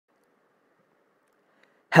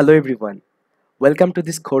Hello everyone, welcome to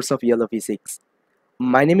this course of YOLOv6.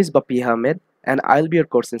 My name is Bappy Ahmed and I'll be your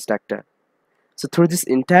course instructor. So through this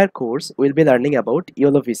entire course, we'll be learning about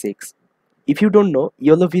YOLOv6. If you don't know,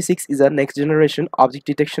 YOLOv6 is a next generation object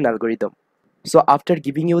detection algorithm. So after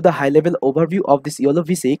giving you the high level overview of this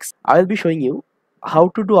YOLOv6, I'll be showing you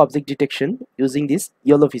how to do object detection using this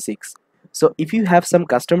YOLOv6. So if you have some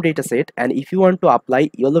custom dataset and if you want to apply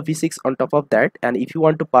YOLOv6 on top of that and if you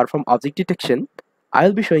want to perform object detection,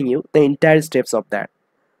 I'll be showing you the entire steps of that.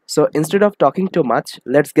 So instead of talking too much,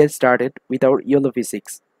 let's get started with our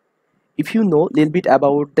YOLOv6. If you know a little bit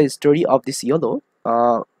about the story of this YOLO,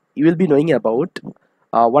 you will be knowing about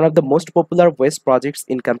one of the most popular West projects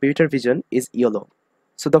in computer vision is YOLO.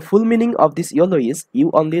 So the full meaning of this YOLO is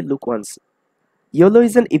you only look once. YOLO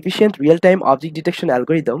is an efficient real-time object detection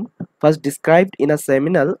algorithm first described in a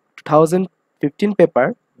seminal 2015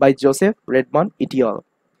 paper by Joseph Redmond et al.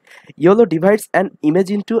 YOLO divides an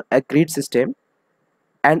image into a grid system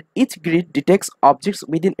and each grid detects objects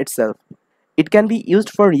within itself. It can be used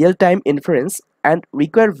for real-time inference and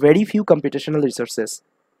require very few computational resources.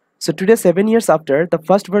 So today, 7 years after the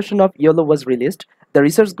first version of YOLO was released, the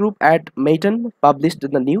research group at Mayton published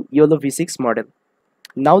the new YOLOv6 model.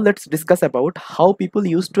 Now let's discuss about how people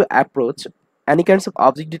used to approach any kinds of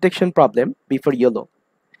object detection problem before YOLO.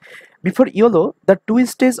 Before YOLO, the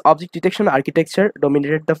two-stage object detection architecture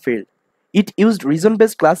dominated the field. It used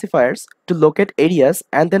region-based classifiers to locate areas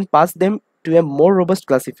and then pass them to a more robust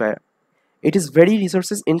classifier. It is very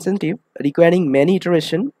resources intensive, requiring many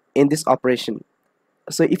iterations in this operation.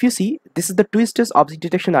 So if you see, this is the two-stage object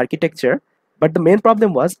detection architecture, but the main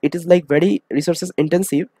problem was it is like very resources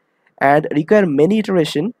intensive and require many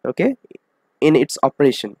iterations, okay, in its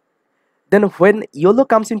operation. Then when YOLO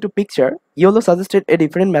comes into picture, YOLO suggested a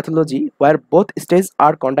different methodology where both stages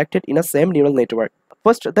are conducted in a same neural network.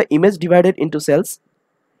 First, the image divided into cells,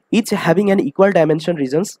 each having an equal dimension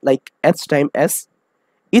regions like h times s.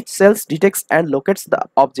 Each cell detects and locates the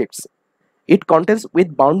objects it contains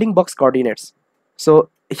with bounding box coordinates. So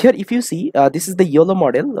here if you see, this is the YOLO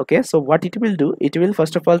model, okay. So what it will do, it will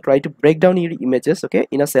first of all try to break down your images, okay,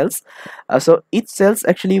 in a cells. So each cells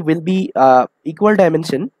actually will be equal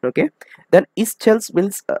dimension, okay. Then each cells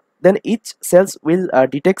will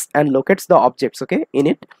detects and locates the objects, okay, in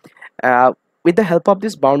it with the help of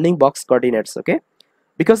this bounding box coordinates, okay.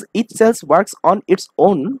 Because each cell works on its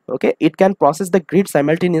own, okay, it can process the grid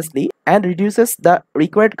simultaneously and reduces the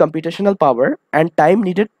required computational power and time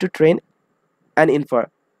needed to train and infer.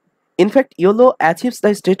 In fact, YOLO achieves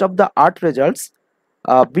the state-of-the-art results,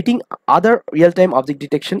 beating other real-time object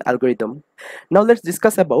detection algorithm. Now let's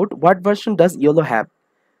discuss about what version does YOLO have.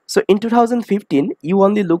 So in 2015, you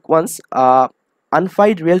only look once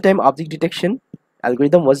unified real-time object detection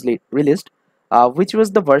algorithm was released, which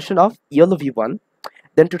was the version of YOLOv1.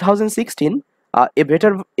 Then 2016, a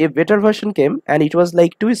better version came and it was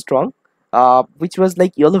like too strong, which was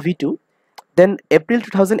like YOLOv2. Then April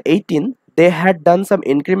 2018, they had done some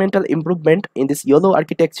incremental improvement in this YOLO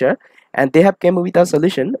architecture and they have came with a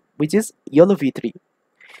solution which is YOLOv3.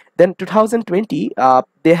 Then 2020,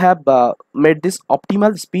 they have made this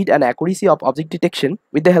optimal speed and accuracy of object detection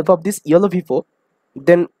with the help of this YOLOv4.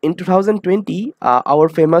 Then in 2020, our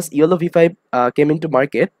famous YOLOv5 came into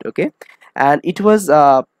market, okay, and it was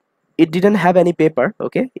it didn't have any paper,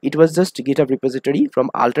 okay, it was just GitHub repository from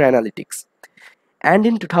Ultra Analytics. And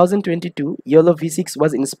in 2022, YOLOv6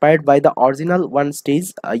 was inspired by the original one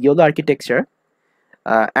stage YOLO architecture,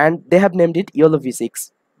 and they have named it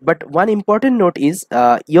YOLOv6. But one important note is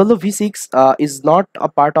YOLOv6 is not a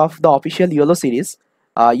part of the official YOLO series.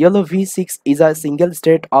 YOLOv6 is a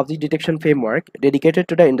single-state object detection framework dedicated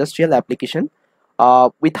to the industrial application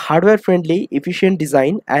with hardware-friendly, efficient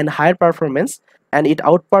design and higher performance, and it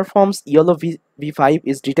outperforms YOLOv5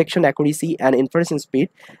 its detection accuracy and inference speed,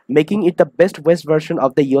 making it the best West version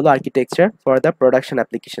of the YOLO architecture for the production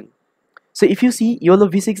application. So if you see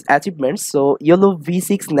YOLOv6 achievements, so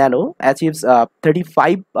YOLOv6 Nano achieves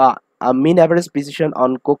 35 mean average precision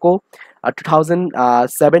on COCO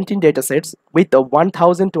 2017 datasets with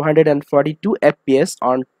 1242 FPS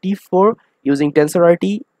on T4 using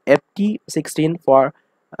TensorRT FT16 for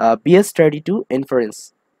BS32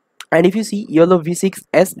 inference. And if you see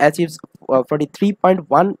YOLOv6S achieves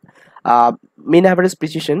 43.1 mean average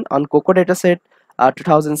precision on COCO dataset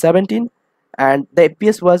 2017, and the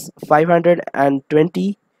FPS was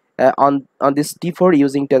 520 on this T4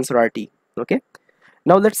 using TensorRT, okay.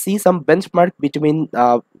 Now let's see some benchmark between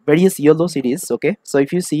various YOLO series, okay. So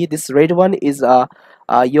if you see, this red one is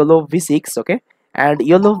YOLOv6, okay, and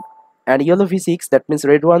YOLOv6, that means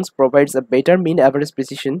red ones, provides a better mean average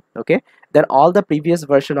precision, okay, than all the previous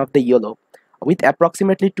version of the YOLO. with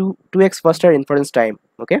approximately 2x faster inference time.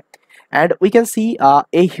 Okay, and we can see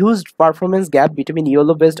a huge performance gap between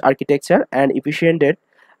YOLO based architecture and efficient rate,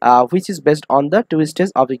 which is based on the two-stage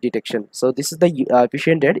object detection. So this is the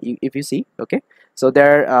efficient rate, if you see. Okay, so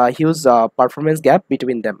there are huge performance gap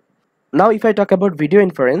between them. Now if I talk about video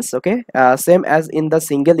inference, okay, same as in the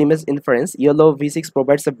single image inference, YOLOv6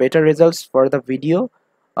 provides a better results for the video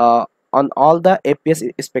uh, on all the FPS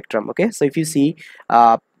spectrum. Okay, so if you see,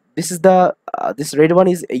 this is the this red one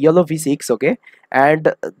is YOLOv6. Okay,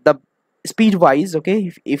 and the speed wise,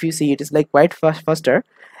 okay, if you see, it is like quite faster,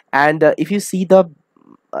 and if you see the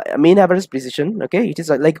mean average precision, okay, it is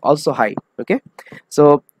like also high. Okay,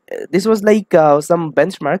 so this was like some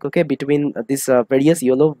benchmark, okay, between this various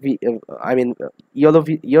YOLO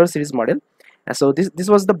series model. So this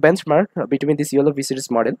was the benchmark between this YOLO V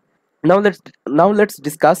series model. Now let's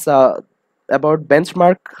discuss about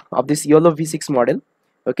benchmark of this YOLOv6 model.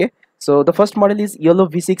 Okay, so the first model is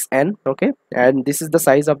YOLOv6N. Okay, and this is the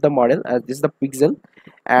size of the model, this is the pixel,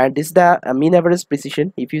 and this is the mean average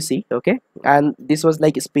precision, if you see. Okay, and this was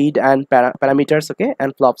like speed and parameters, okay,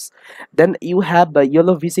 and flops. Then you have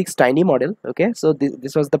YOLOv6 tiny model. Okay, so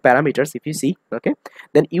this was the parameters, if you see. Okay,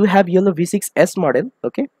 then you have YOLOv6S model.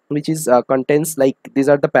 Okay, which is contains like these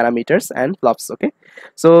are the parameters and flops. Okay,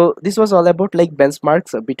 so this was all about like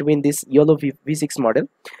benchmarks between this YOLOv6 model.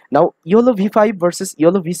 Now YOLOv5 versus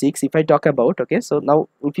YOLOv6, if I talk about. Okay, so now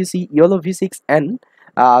if you see YOLOv6N,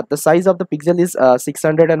 the size of the pixel is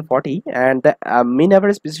 640, and the mean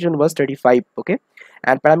average precision was 35. Okay,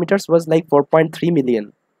 and parameters was like 4.3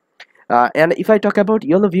 million. And if I talk about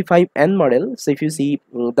YOLOv5N model, so if you see,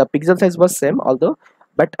 the pixel size was same, although,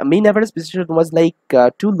 but mean average precision was like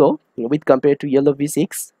too low with compared to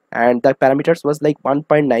YOLOv6, and the parameters was like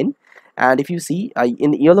 1.9. And if you see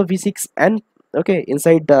in YOLOv6N, okay,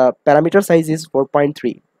 inside the parameter size is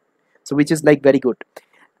 4.3, so which is like very good.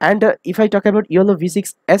 And if I talk about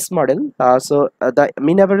YOLOv6S model, the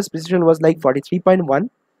mean average precision was like 43.1,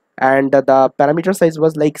 and the parameter size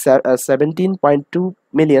was like 17.2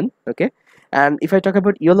 million. Okay, and if I talk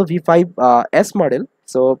about YOLOv5S model,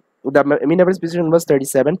 so the mean average precision was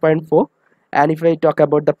 37.4, and if I talk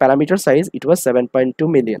about the parameter size, it was 7.2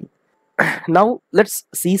 million. Now let's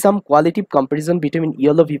see some qualitative comparison between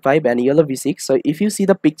YOLOv5 and YOLOv6. So if you see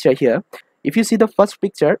the picture here, if you see the first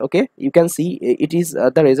picture, okay, you can see it is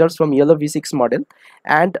the results from YOLOv6 model,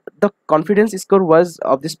 and the confidence score was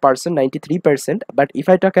of this person 93%. But if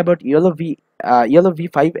I talk about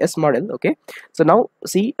YOLOv5S model, okay, so now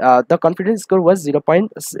see, the confidence score was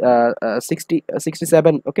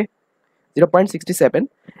 0.67. Okay, 0.67,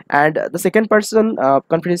 and the second person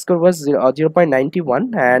confidence score was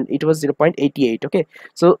 0.91, and it was 0.88. Okay,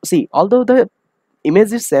 so see, although the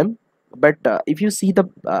image is same, but if you see the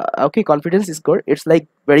okay, confidence score, it's like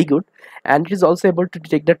very good, and it is also able to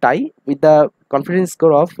detect the tie with the confidence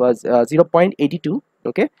score of 0.82.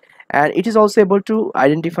 Okay, and it is also able to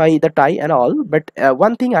identify the tie and all. But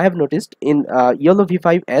one thing I have noticed in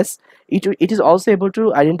YOLOv5S, it is also able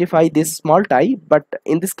to identify this small tie, but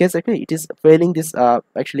in this case, okay, it is failing this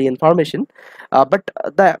actually information, but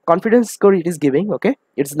the confidence score it is giving, okay,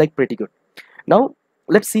 it's like pretty good. Now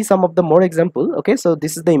let's see some of the more example. Okay, so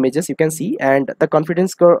this is the images you can see, and the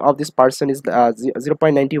confidence score of this person is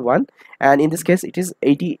 0.91, and in this case it is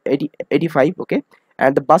 85. Okay,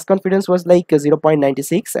 and the bus confidence was like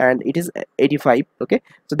 0.96, and it is 85. Okay,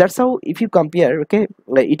 so that's how, if you compare, okay,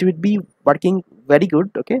 like it would be working very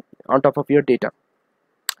good, okay, on top of your data.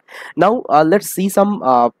 Now let's see some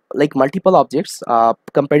like multiple objects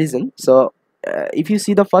comparison. So if you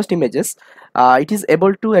see the first images, it is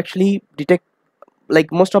able to actually detect like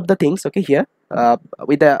most of the things, okay, here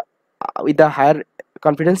with the higher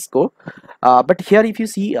confidence score, but here if you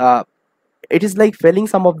see, it is like failing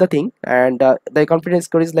some of the thing, and the confidence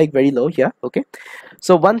score is like very low here. Okay,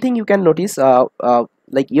 so one thing you can notice,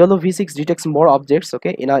 like YOLOv6 detects more objects,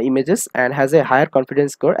 okay, in our images, and has a higher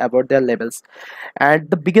confidence score about their levels. And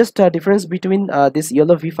the biggest difference between this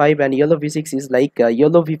YOLOv5 and YOLOv6 is like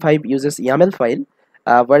YOLOv5 uses YAML file,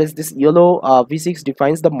 whereas this YOLOv6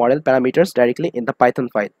 defines the model parameters directly in the Python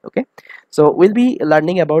file. Okay, so we'll be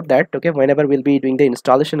learning about that, okay, whenever we'll be doing the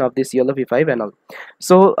installation of this YOLOv5 and all.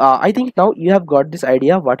 So I think now you have got this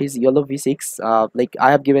idea what is YOLOv6. Like I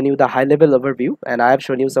have given you the high level overview, and I have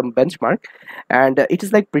shown you some benchmark, and it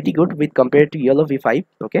is like pretty good with compared to YOLOv5.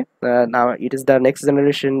 Okay, now it is the next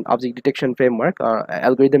generation object detection framework or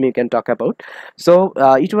algorithm you can talk about. So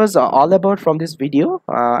it was all about from this video,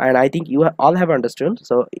 and I think you all have understood.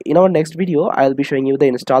 So in our next video I'll be showing you the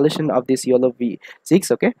installation of this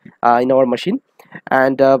YOLOv6, okay, in our machine.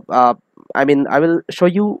 And I will show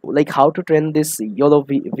you like how to train this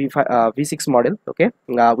V6 model, okay,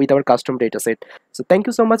 with our custom dataset. So thank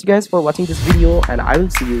you so much guys for watching this video, and I will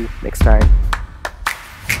see you next time.